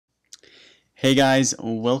Hey guys,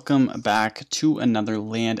 welcome back to another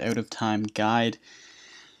Land Out of Time guide.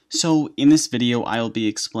 So in this video I will be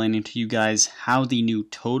explaining to you guys how the new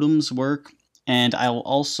totems work, and I will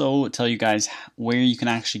also tell you guys where you can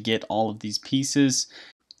actually get all of these pieces,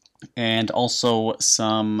 and also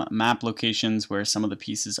some map locations where some of the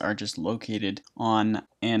pieces are just located on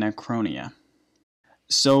Anachronia.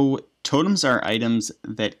 So totems are items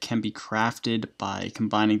that can be crafted by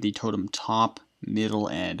combining the totem top, middle,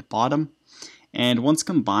 and bottom. And once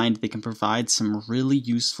combined, they can provide some really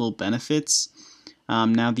useful benefits.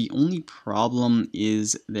 Now, the only problem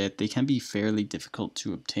is that they can be fairly difficult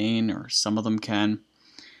to obtain, or some of them can.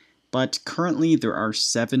 But currently, there are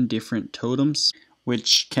 7 different totems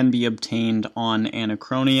which can be obtained on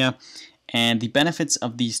Anachronia, and the benefits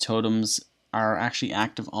of these totems are actually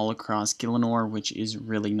active all across Gielinor, which is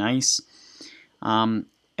really nice. And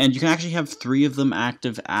you can actually have 3 of them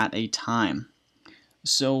active at a time.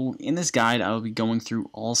 So in this guide, I will be going through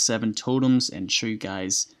all 7 totems and show you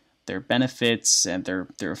guys their benefits and their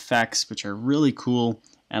effects, which are really cool.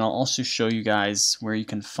 And I'll also show you guys where you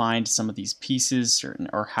can find some of these pieces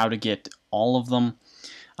or how to get all of them.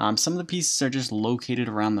 Some of the pieces are just located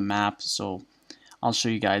around the map, so I'll show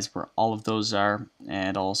you guys where all of those are,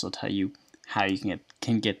 and I'll also tell you how you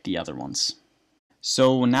can get the other ones.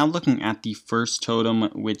 So now looking at the first totem,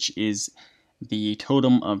 which is the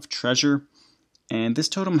Totem of Treasure. And this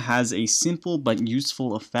totem has a simple but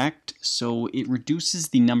useful effect, so it reduces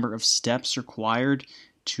the number of steps required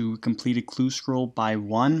to complete a clue scroll by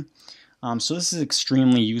 1. So this is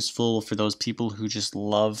extremely useful for those people who just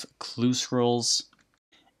love clue scrolls.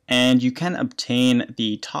 And you can obtain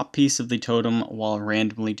the top piece of the totem while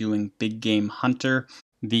randomly doing Big Game Hunter.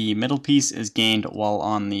 The middle piece is gained while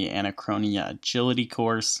on the Anachronia Agility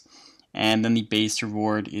course, and then the base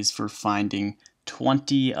reward is for finding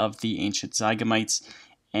 20 of the Ancient Zygomites.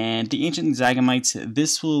 And the Ancient Zygomites,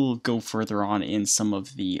 this will go further on in some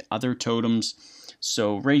of the other totems.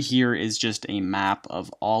 So right here is just a map of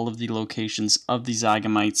all of the locations of the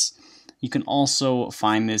Zygomites. You can also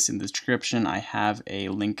find this in the description. I have a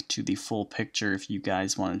link to the full picture if you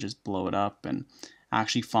guys want to just blow it up and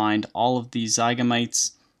actually find all of these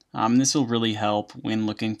Zygomites. This will really help when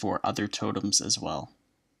looking for other totems as well.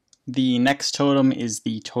 The next totem is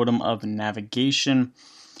the Totem of Navigation,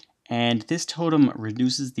 and this totem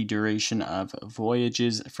reduces the duration of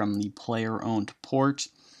voyages from the player-owned port.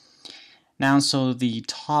 Now, so the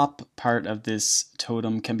top part of this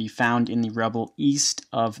totem can be found in the Rebel east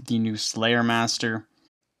of the new Slayer Master.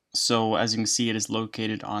 So as you can see, it is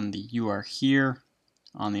located on the "You Are Here"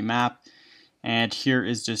 on the map, and here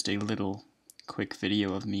is just a little quick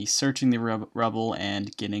video of me searching the Rebel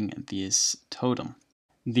and getting this totem.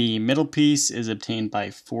 The middle piece is obtained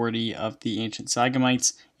by 40 of the Ancient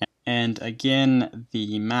Zygomites, and again,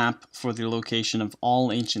 the map for the location of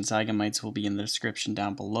all Ancient Zygomites will be in the description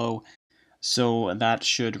down below, so that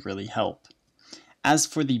should really help. As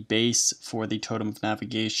for the base for the Totem of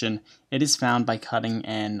Navigation, it is found by cutting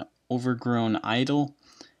an overgrown idol,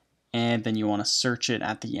 and then you want to search it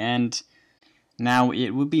at the end. Now,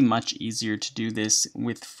 it would be much easier to do this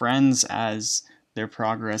with friends, as their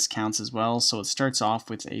progress counts as well, so it starts off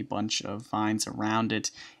with a bunch of vines around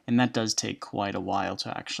it, and that does take quite a while to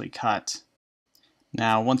actually cut.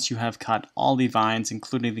 Now, once you have cut all the vines,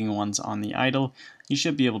 including the ones on the idol, you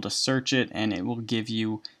should be able to search it, and it will give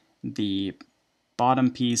you the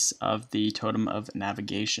bottom piece of the Totem of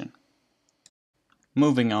Navigation.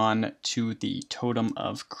 Moving on to the Totem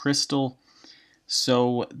of Crystal.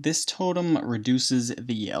 So this totem reduces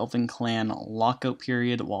the Elven Clan lockout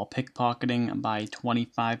period while pickpocketing by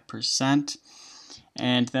 25%.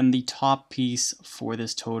 And then the top piece for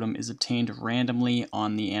this totem is obtained randomly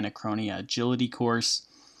on the Anachronia Agility course.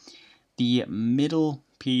 The middle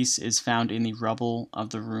piece is found in the rubble of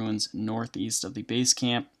the ruins northeast of the base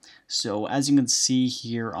camp. So as you can see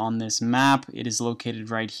here on this map, it is located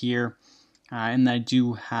right here. And I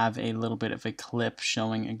do have a little bit of a clip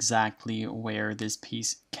showing exactly where this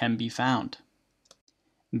piece can be found.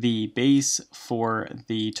 The base for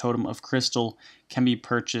the Totem of Crystal can be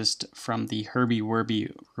purchased from the Herbie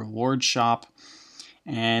Werby reward shop,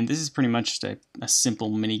 and this is pretty much just a simple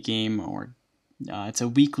mini game, or it's a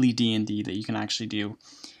weekly D&D that you can actually do,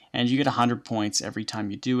 and you get 100 points every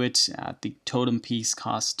time you do it. The totem piece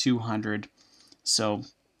costs 200, so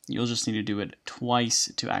you'll just need to do it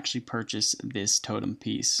twice to actually purchase this totem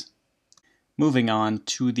piece. Moving on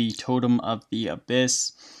to the Totem of the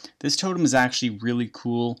Abyss. This totem is actually really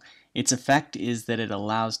cool. Its effect is that it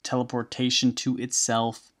allows teleportation to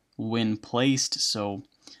itself when placed, so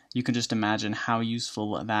you can just imagine how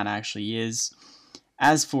useful that actually is.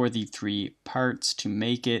 As for the 3 parts to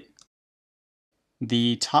make it,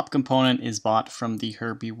 The top component is bought from the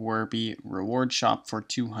Herbie Warby reward shop for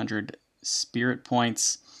 200 spirit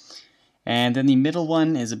points. And then the middle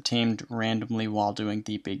one is obtained randomly while doing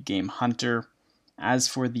the big game hunter. As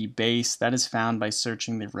for the base, that is found by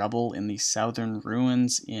searching the rubble in the southern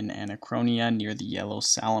ruins in Anachronia near the yellow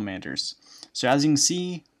salamanders. So as you can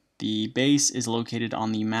see, the base is located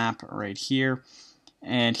on the map right here,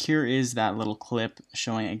 and here is that little clip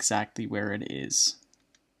showing exactly where it is.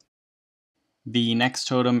 The next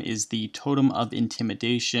totem is the Totem of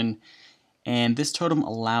Intimidation, and this totem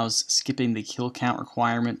allows skipping the kill count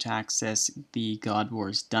requirement to access the God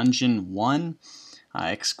Wars Dungeon 1,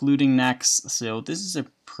 excluding next, so this is a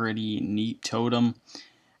pretty neat totem.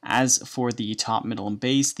 As for the top, middle, and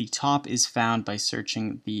base, the top is found by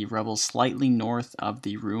searching the rubble slightly north of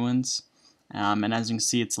the ruins, and as you can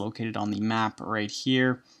see, it's located on the map right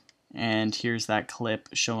here, and here's that clip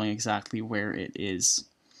showing exactly where it is.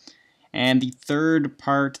 And the third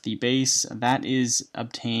part, the base, that is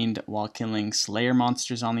obtained while killing Slayer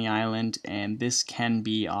monsters on the island, and this can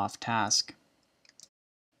be off task.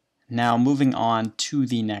 Now moving on to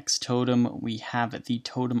the next totem, we have the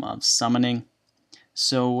Totem of Summoning.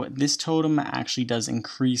 So this totem actually does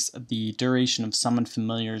increase the duration of summoned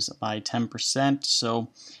familiars by 10%, so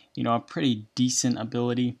a pretty decent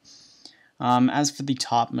ability. As for the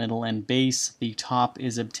top, middle, and base, the top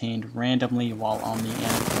is obtained randomly while on the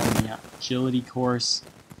Anachronia agility course,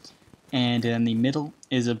 and then the middle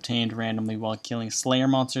is obtained randomly while killing Slayer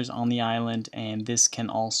monsters on the island, and this can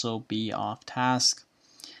also be off task.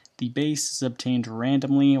 The base is obtained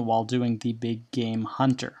randomly while doing the big game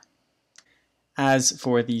hunter. As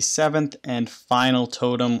for the seventh and final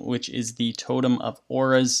totem, which is the Totem of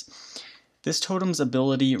Auras, this totem's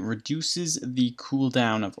ability reduces the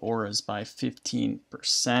cooldown of auras by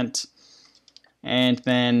 15%. And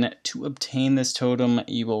then to obtain this totem,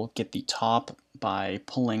 you will get the top by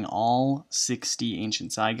pulling all 60 ancient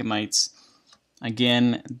Zygamites.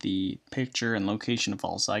 Again, the picture and location of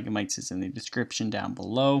all Zygamites is in the description down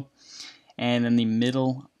below. And then the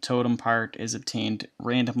middle totem part is obtained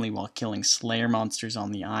randomly while killing Slayer monsters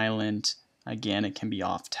on the island. Again, it can be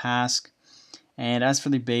off task. And as for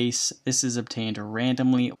the base, this is obtained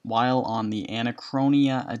randomly while on the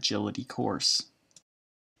Anachronia agility course.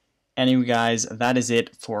 Anyway guys, that is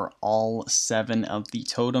it for all 7 of the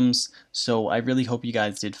totems, so I really hope you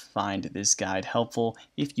guys did find this guide helpful.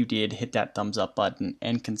 If you did, hit that thumbs up button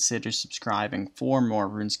and consider subscribing for more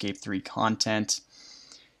RuneScape 3 content.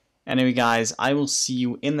 Anyway guys, I will see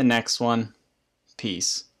you in the next one.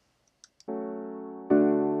 Peace.